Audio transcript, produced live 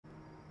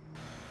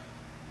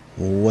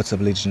What's up,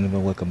 ladies and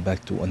gentlemen? Welcome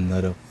back to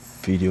another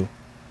video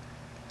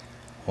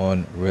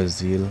on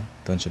Raziel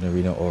Dungeon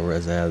Arena, or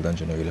Raziel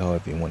Dungeon Arena,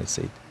 however you want to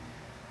say it.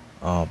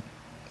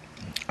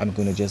 I'm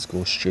gonna just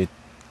go straight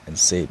and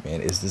say it, man.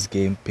 Is this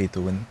game pay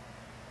to win?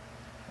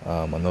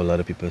 I know a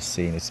lot of people are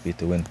saying it's pay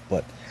to win,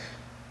 but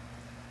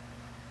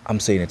I'm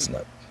saying it's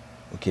not.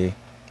 Okay,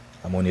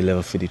 I'm only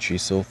level 53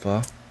 so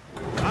far.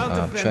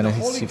 I'm trying to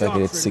see if I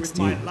get it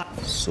 60,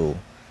 so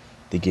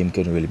the game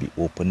can really be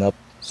opened up,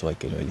 so I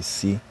can really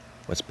see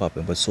what's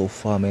popping. But so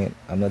far, man,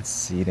 I'm not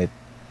seeing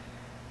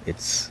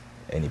it's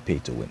any pay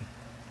to win.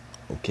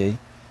 Okay,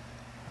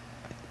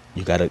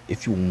 you gotta,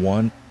 if you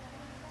want,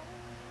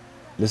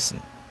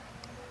 listen,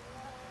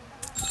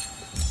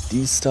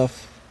 these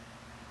stuff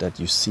that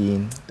you've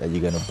seen that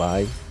you're gonna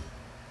buy,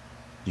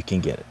 you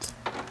can get it.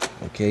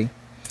 Okay,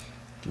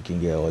 you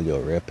can get all your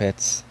rare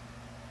pets.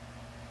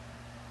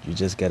 You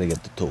just gotta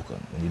get the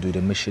token. When you do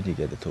the mission, you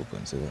get the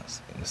tokens. You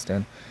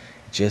understand?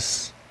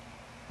 It's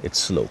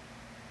slow.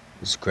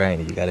 It's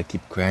grinding. You gotta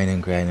keep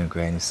grinding,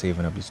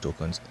 saving up these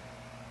tokens,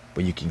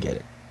 but you can get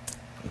it.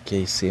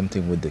 Okay, same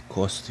thing with the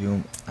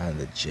costume and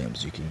the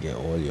gems. You can get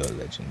all your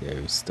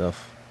legendary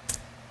stuff,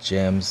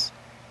 gems.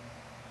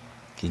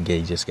 You can get.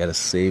 You just gotta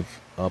save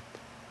up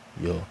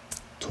your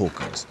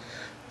tokens.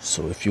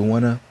 So if you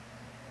wanna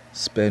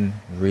spend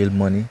real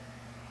money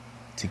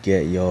to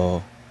get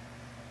your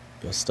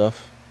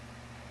stuff,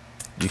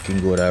 you can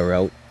go that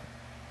route.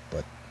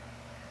 But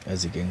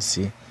as you can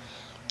see,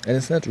 and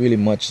it's not really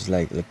much. It's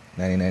like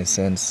 99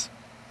 cents,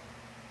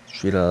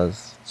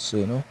 $3. So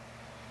you know,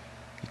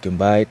 you can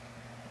buy it,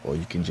 or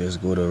you can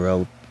just go the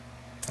route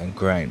and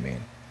grind,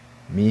 man.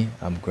 Me,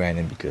 I'm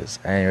grinding because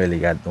I ain't really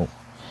got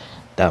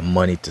that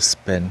money to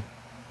spend,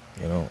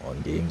 you know, on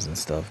games and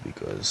stuff,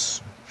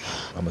 because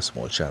I'm a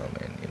small channel,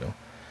 man, you know.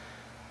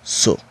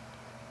 So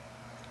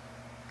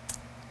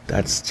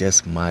that's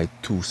just my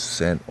 2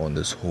 cents on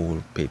this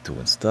whole pay to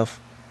win stuff.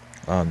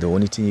 The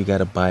only thing you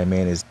gotta buy,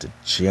 man, is the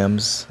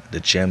gems. The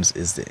gems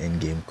is the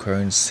in-game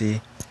currency.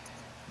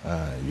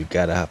 You're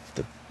gonna have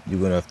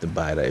to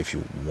buy that if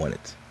you want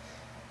it.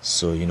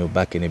 So you know,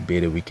 back in the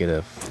beta,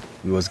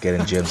 we was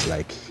getting gems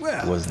like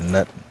it was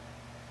nothing.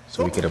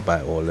 So we could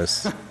buy all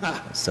this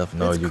stuff.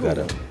 Now you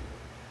gotta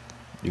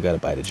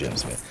buy the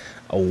gems, man.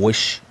 I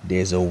wish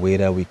there's a way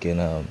that we can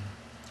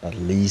at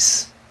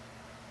least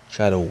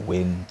try to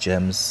win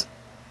gems,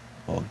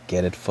 or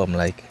get it from,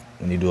 like,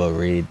 when you do a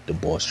raid, the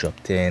boss drop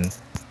 10,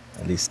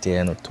 at least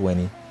 10 or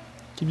 20,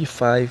 give you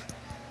 5,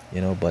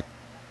 you know. But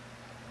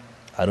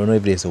I don't know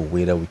if there's a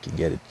way that we can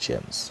get it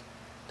gems,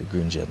 the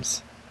green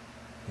gems,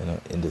 you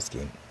know, in this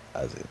game.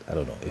 I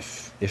don't know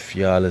if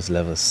y'all is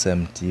level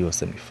 70 or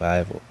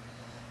 75 or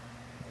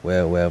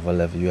wherever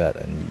level you at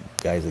and you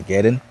guys are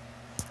getting,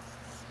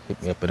 hit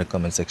me up in the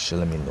comment section,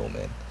 let me know,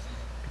 man,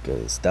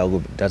 because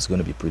that's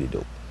gonna be pretty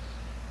dope.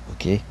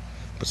 Okay,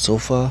 but so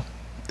far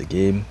the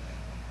game,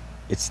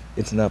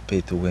 it's not pay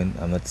to win.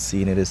 I'm not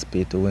seeing it as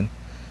pay to win.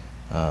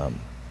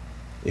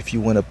 If you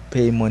want to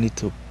pay money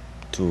to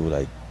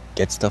like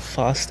get stuff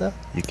faster,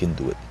 you can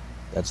do it.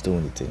 That's the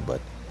only thing.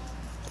 But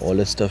all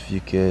the stuff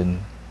you're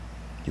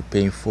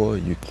paying for,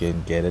 you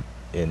can get it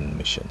in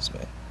missions,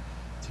 man.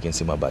 As you can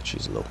see, my battery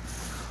is low.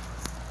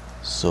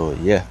 So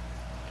yeah,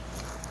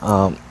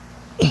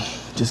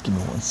 just give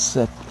me 1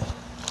 sec.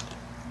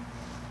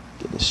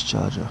 Get this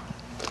charger.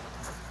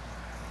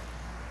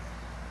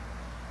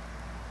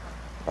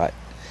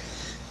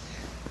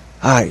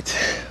 Alright,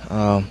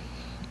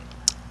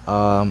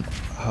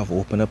 I've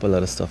opened up a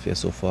lot of stuff here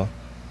so far.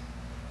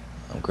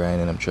 I'm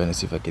grinding. I'm trying to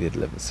see if I can hit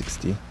level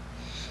 60.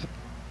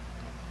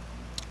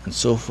 And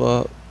so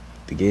far,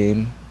 the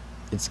game,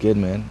 it's good,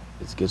 man.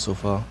 It's good so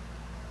far.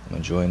 I'm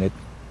enjoying it.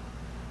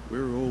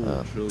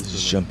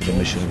 Just jump in the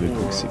mission real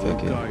quick, see if I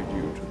can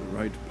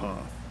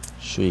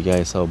show you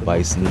guys how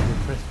bison.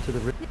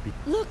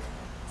 Look,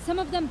 some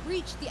of them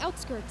breached the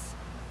outskirts.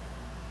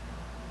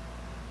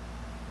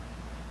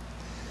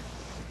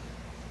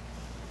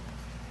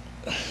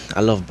 I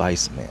love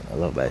Bison, man. I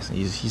love Bison.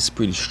 He's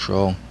pretty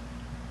strong,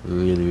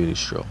 really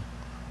strong.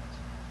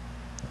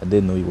 I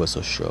didn't know he was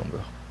so strong,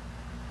 bro.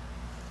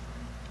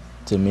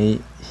 To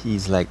me,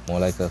 he's like more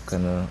like a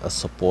kind of a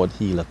support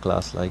healer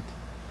class, like.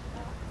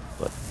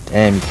 But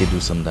damn, he can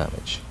do some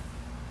damage.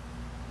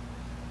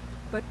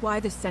 But why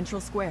the central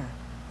square?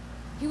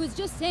 He was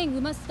just saying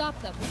we must stop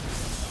them.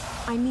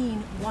 I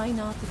mean, why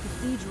not the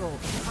cathedral,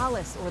 the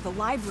palace, or the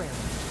library?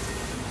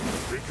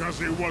 Because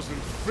he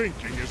wasn't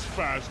thinking as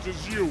fast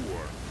as you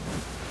were.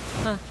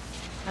 Huh.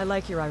 I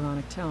like your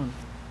ironic tone.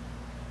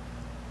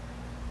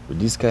 With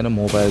these kind of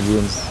mobile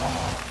games,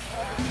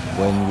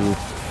 when you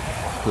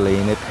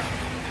playing it,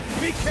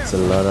 it's a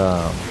lot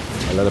of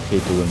pay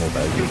to win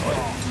mobile game.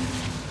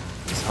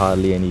 There's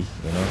hardly any,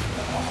 you know,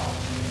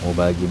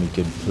 mobile game you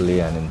can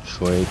play and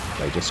enjoy it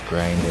by just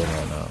grinding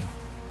and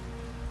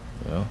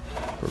you know,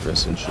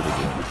 progressing through the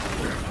game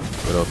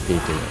without pay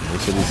to win.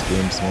 Most of these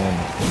games, man,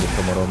 when they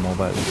come out on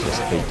mobile, it's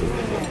just pay to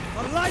win.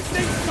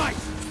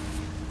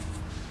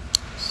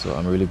 So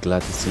I'm really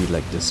glad to see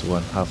like this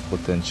one have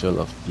potential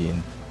of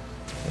being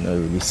you know, a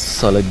really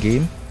solid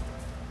game.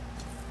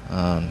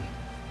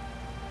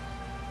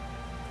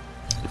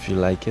 If you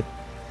like it,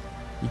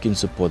 you can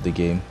support the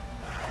game.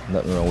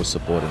 Nothing wrong with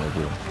supporting the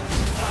game.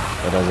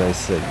 But as I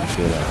said, you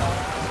can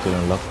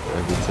unlock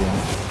everything,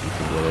 you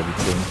can get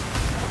everything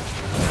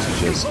once you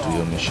just do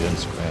your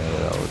missions, grind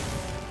it out.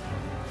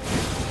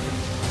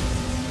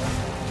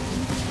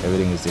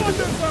 Everything is there to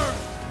go.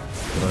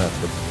 You don't have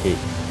to pay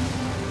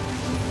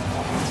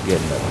to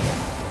get nothing,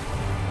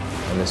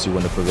 unless you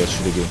want to progress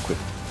through the game quick.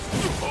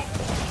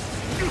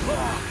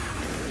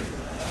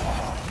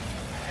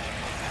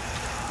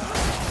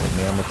 But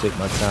me, I'm gonna take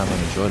my time and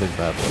enjoy this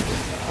bad boy.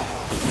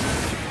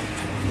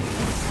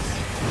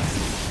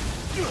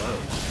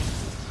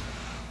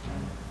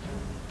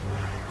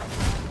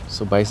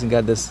 So Bison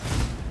got this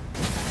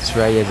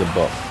right here as a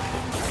buff.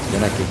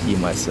 Then I can heal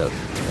myself.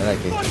 Then I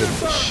can hit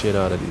the shit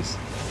out of this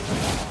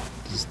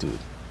dude.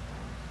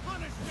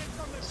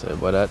 Sorry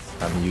about that.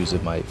 I'm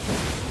using my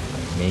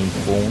main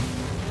phone,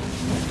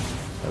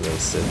 as I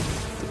said,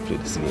 to play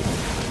this game.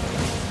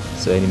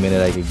 So any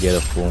minute I could get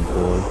a phone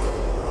call.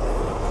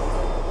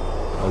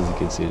 As you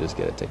can see, just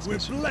get a text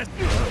message.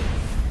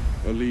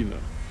 Alina,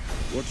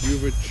 what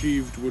you've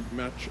achieved would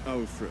match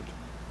Alfred,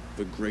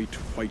 the great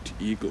white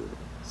eagle.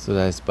 So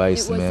that's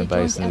Bison, man.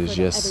 Bison is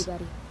just,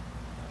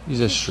 he's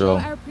just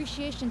strong. Our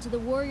appreciation to the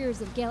warriors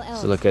of Gale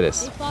Elves. So look at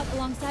this. They fought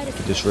alongside us.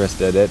 You just rest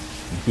there dead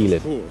and heal it.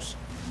 Of course,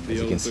 the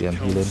As you can see, I'm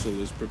healing.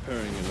 Council is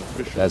preparing an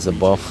official That's a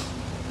meeting. buff.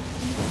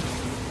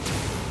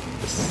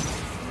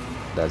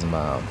 That's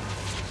my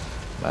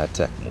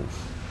attack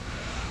move.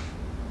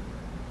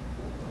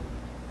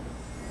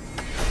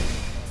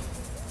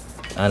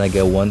 And I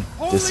get one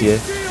this here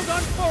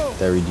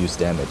that reduce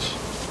damage.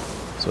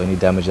 So any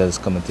damage that is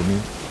coming to me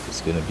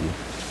is gonna be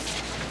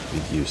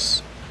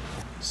reduced.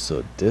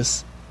 So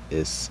this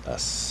is a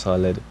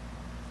solid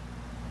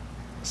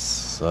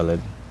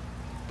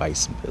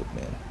Bison build,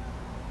 man.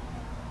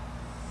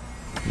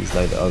 He's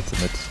like the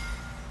ultimate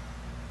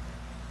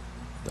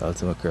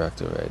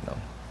character right now.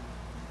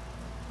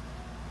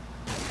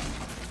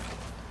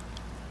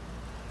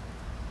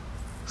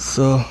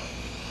 So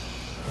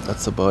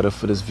that's about it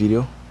for this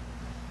video.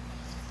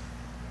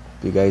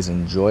 Hope you guys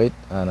enjoyed,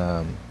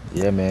 and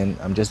yeah, man,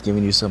 I'm just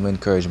giving you some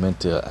encouragement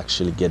to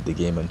actually get the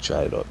game and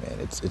try it out, man.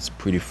 It's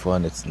pretty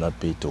fun. It's not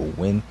pay to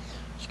win.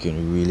 You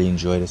can really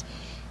enjoy this,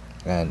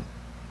 and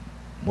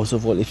most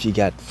of all, if you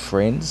got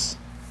friends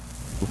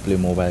who play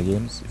mobile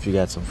games, if you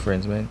got some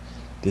friends, man,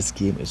 this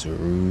game is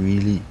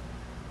really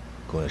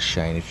gonna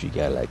shine if you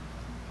got like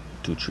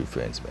 2-3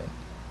 friends, man,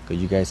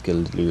 because you guys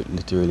can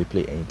literally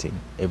play anything,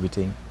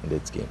 everything in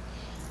this game.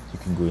 You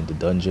can go into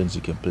dungeons,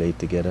 you can play it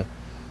together,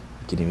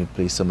 you can even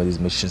play some of these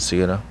missions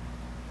together.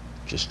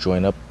 Just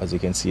join up. As you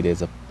can see,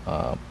 there's a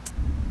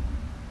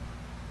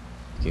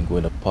you can go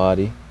in a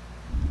party,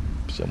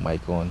 put your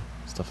mic on,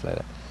 stuff like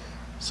that.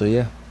 So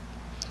yeah,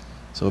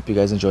 so hope you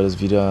guys enjoyed this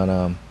video,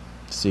 and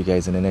see you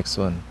guys in the next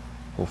one.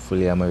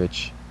 Hopefully I'm a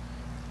rich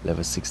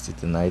level 60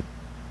 tonight,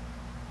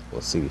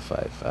 or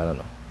 65, I don't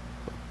know.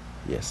 But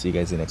yeah, see you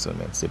guys in the next one,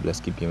 man. Stay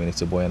blessed, keep gaming.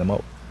 It's your boy, and I'm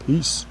out.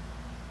 Peace.